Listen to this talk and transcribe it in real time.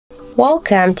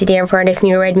Welcome, today I'm in front of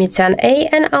new Redmi 10A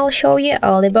and I'll show you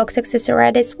all the box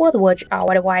accessories with which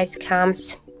our device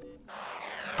comes.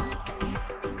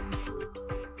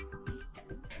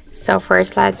 So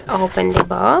first let's open the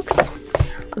box.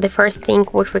 The first thing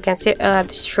which we can see,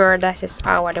 sure, this is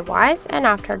our device, and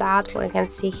after that we can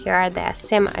see here the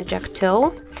SIM eject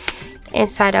tool.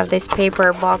 Inside of this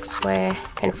paper box we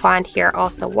can find here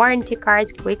also warranty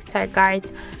cards, quick start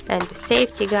guides and the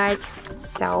safety guide,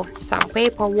 so some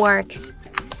paperwork.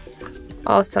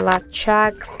 Also let's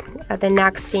check the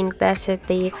next thing. This is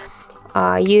the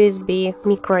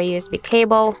micro USB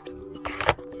cable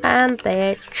and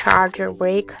the charger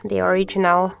brick, the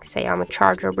original XIAOMI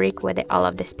charger brick with all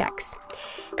of the specs.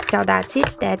 So that's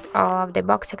it, that's all of the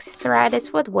box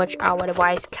accessories with which our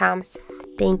device comes.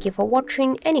 Thank you for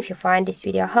watching, and if you find this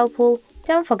video helpful,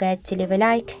 don't forget to leave a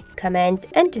like, comment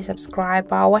and to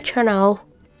subscribe our channel.